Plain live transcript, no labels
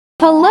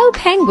Hello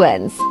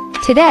penguins!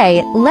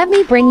 Today, let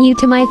me bring you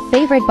to my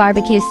favorite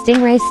barbecue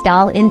stingray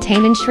stall in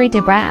Taman Sri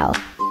Dabrau.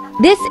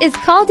 This is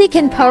called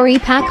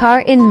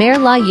ikanbakar in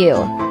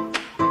Merlayu.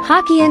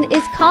 Hokkien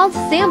is called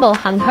SAMBAL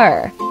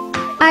Her.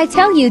 I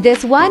tell you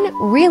this one,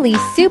 really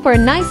super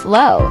nice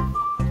low.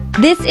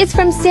 This is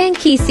from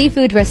SiangKee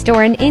Seafood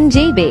Restaurant in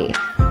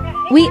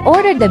JB. We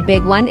ordered the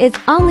big one, it's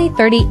only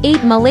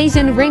 38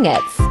 Malaysian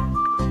ringgits.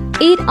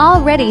 Eat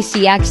already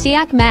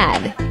siak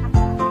mad.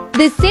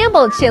 The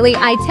SAMBAL chili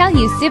I tell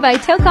you sibai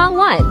tokong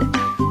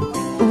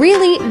one.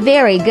 Really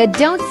very good,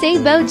 don't say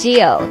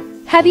bojio.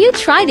 Have you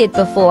tried it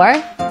before?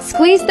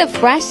 Squeeze the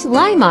fresh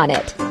lime on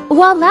it.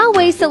 Walao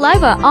way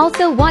saliva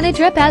also wanna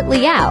drip out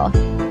liao.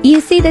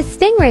 You see the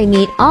stingray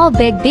meat all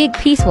big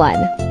piece one.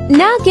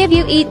 Now give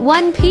you eat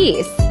one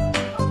piece.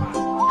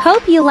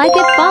 Hope you like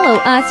it, follow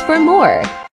us for more.